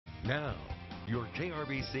Now, your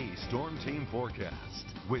KRBC Storm Team forecast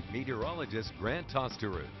with meteorologist Grant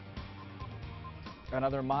Tosteru.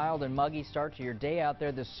 Another mild and muggy start to your day out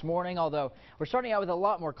there this morning, although we're starting out with a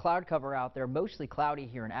lot more cloud cover out there. Mostly cloudy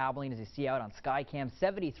here in Abilene, as you see out on Skycam.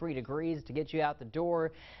 73 degrees to get you out the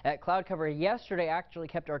door. That cloud cover yesterday actually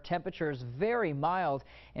kept our temperatures very mild.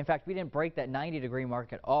 In fact, we didn't break that 90-degree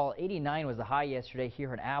mark at all. 89 was the high yesterday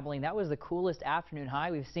here in Abilene. That was the coolest afternoon high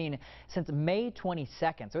we've seen since May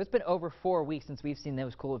 22nd. So it's been over 4 weeks since we've seen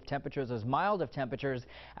those cool of temperatures, those mild of temperatures.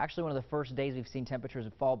 Actually, one of the first days we've seen temperatures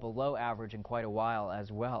fall below average in quite a while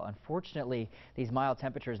as well. Unfortunately, these mild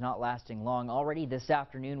temperatures not lasting long. Already this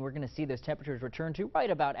afternoon, we're going to see those temperatures return to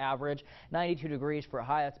right about average. 92 degrees for a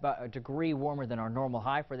high. That's about a degree warmer than our normal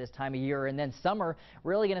high for this time of year. And then summer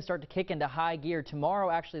really going to start to kick into high gear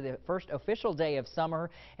tomorrow. Actually, the first official day of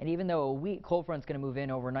summer. And even though a weak cold front's going to move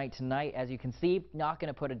in overnight tonight, as you can see, not going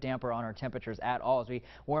to put a damper on our temperatures at all as we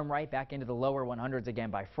warm right back into the lower 100s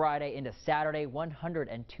again by Friday. Into Saturday,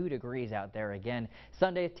 102 degrees out there again.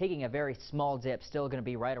 Sunday taking a very small dip, still going to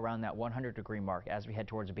be right around that 100-degree mark as we head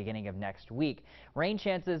towards the beginning of next week. Rain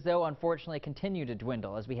chances, though, unfortunately continue to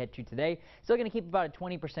dwindle as we head to today. Still going to keep about a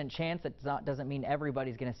 20% chance. That doesn't mean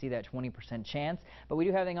everybody's going to see that 20% chance, but we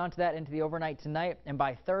do having on to that into the overnight tonight, and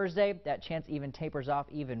by Thursday that chance even tapers off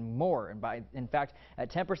even more. And in fact,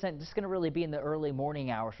 at 10%, just going to really be in the early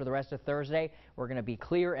morning hours. For the rest of Thursday, we're going to be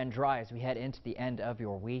clear and dry as we head into the end of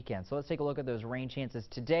your weekend. So let's take a look at those rain chances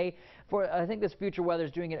today. I think this future weather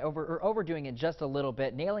is doing it overdoing it just a little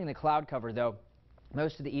bit. Nailing the cloud cover, though.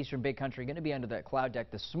 Most of the eastern big country going to be under that cloud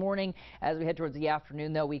deck this morning. As we head towards the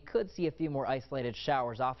afternoon, though, we could see a few more isolated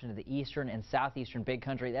showers off into the eastern and southeastern big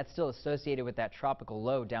country. That's still associated with that tropical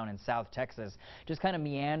low down in South Texas, just kind of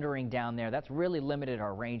meandering down there. That's really limited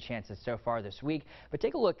our rain chances so far this week. But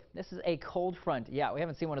take a look. This is a cold front. Yeah, we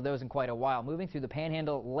haven't seen one of those in quite a while. Moving through the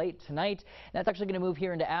panhandle late tonight. That's actually going to move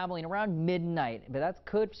here into Abilene around midnight. But that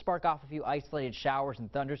could spark off a few isolated showers and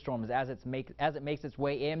thunderstorms as it makes its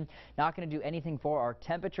way in. Not going to do anything for our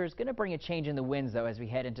temperatures. Going to bring a change in the winds, though, as we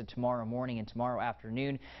head into tomorrow morning and tomorrow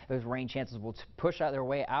afternoon. Those rain chances will push their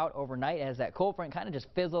way out overnight as that cold front kind of just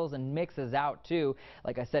fizzles and mixes out, too.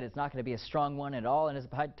 Like I said, it's not going to be a strong one at all. And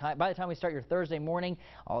by the time we start your Thursday morning,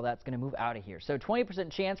 all that's going to move out of here. So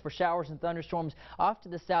 20% chance for showers and thunderstorms off to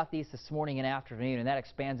the southeast this morning and afternoon. And that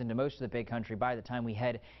expands into most of the big country by the time we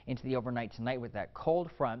head into the overnight tonight with that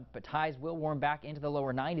cold front. But highs will warm back into the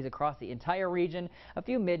lower 90s across the entire region. A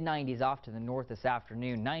few mid-90s off to the north this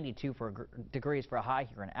afternoon. 92 degrees for a high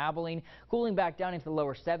here in Abilene. Cooling back down into the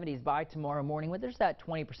lower 70s by tomorrow morning, but there's that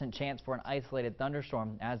 20% chance for an isolated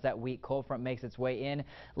thunderstorm as that weak cold front makes its way in.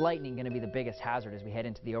 Lightning going to be the biggest hazard as we head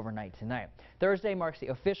into the overnight tonight. Thursday marks the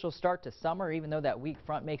official start to summer, even though that weak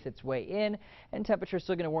front makes its way in, and temperatures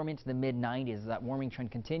still going to warm into the mid-90s as that warming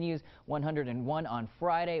trend continues. 101 on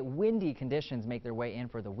Friday. Windy conditions make their way in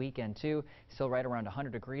for the weekend, too. Still right around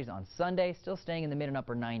 100 degrees on Sunday. Still staying in the mid and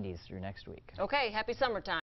upper 90s through next week. Okay, happy summertime.